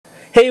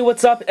Hey,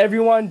 what's up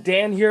everyone?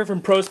 Dan here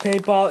from Pros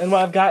Paintball, and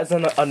what I've got is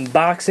an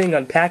unboxing,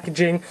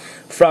 unpackaging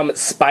from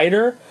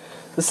Spyder.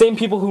 The same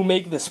people who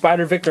make the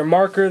Spyder Victor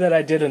marker that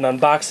I did an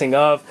unboxing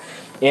of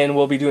and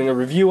we'll be doing a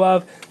review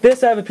of.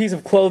 This I have a piece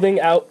of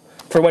clothing out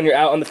for when you're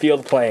out on the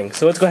field playing.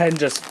 So let's go ahead and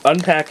just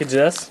unpackage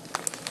this.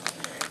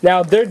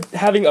 Now they're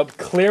having a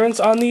clearance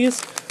on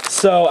these,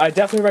 so I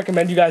definitely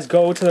recommend you guys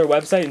go to their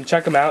website and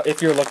check them out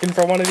if you're looking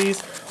for one of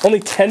these.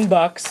 Only 10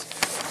 bucks.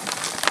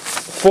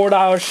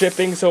 $4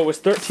 shipping, so it was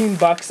 13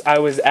 bucks. I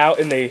was out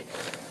and they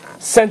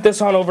sent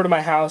this on over to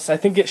my house. I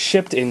think it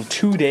shipped in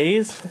 2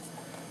 days.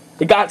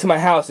 It got to my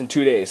house in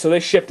 2 days, so they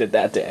shipped it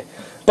that day.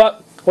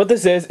 But what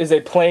this is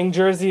a playing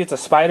jersey. It's a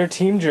Spyder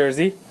team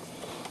jersey,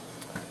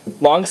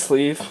 long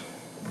sleeve,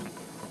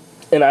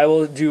 and I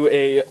will do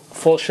a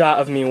full shot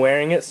of me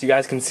wearing it so you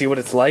guys can see what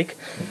it's like.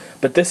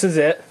 But this is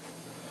it.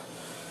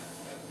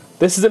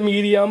 This is a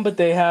medium, but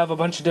they have a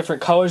bunch of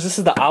different colors. This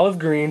is the olive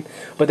green,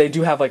 but they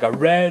do have like a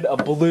red, a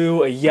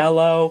blue, a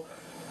yellow,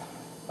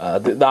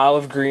 the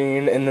olive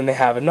green, and then they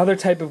have another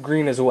type of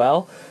green as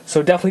well.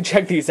 So definitely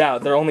check these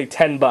out. They're only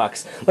 10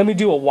 bucks. Let me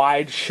do a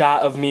wide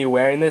shot of me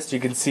wearing this so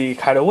you can see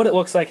kind of what it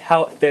looks like,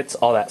 how it fits,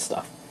 all that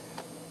stuff.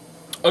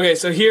 Okay,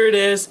 so here it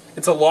is.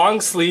 It's a long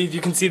sleeve.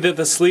 You can see that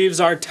the sleeves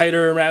are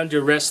tighter around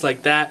your wrist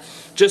like that,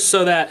 just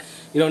so that,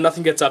 you know,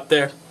 nothing gets up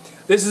there.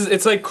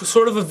 It's like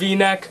sort of a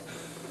V-neck.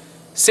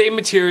 Same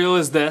material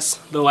as this,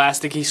 the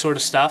elasticy sort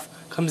of stuff.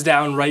 Comes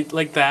down right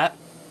like that.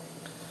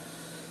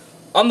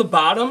 On the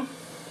bottom,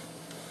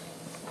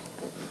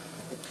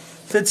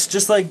 fits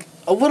just like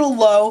a little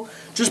low,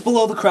 just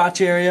below the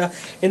crotch area,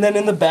 and then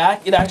in the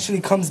back it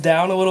actually comes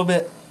down a little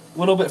bit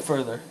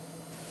further.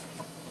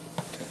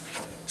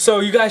 So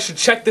you guys should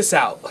check this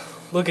out.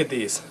 Look at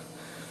these.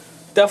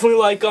 Definitely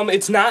like them.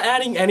 It's not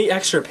adding any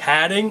extra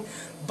padding,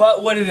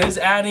 but what it is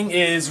adding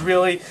is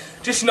really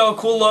just, you know, a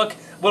cool look.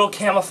 Little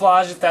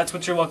camouflage if that's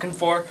what you're looking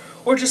for,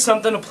 or just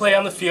something to play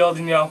on the field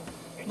and, you know,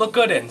 look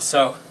good in.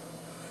 So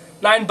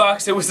 9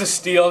 bucks, it was a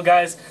steal,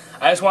 guys.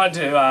 I just wanted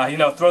to you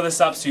know, throw this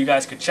up so you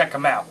guys could check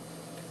them out.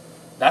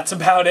 That's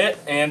about it.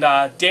 And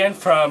Dan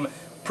from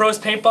Pros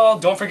Paintball,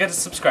 don't forget to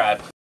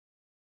subscribe.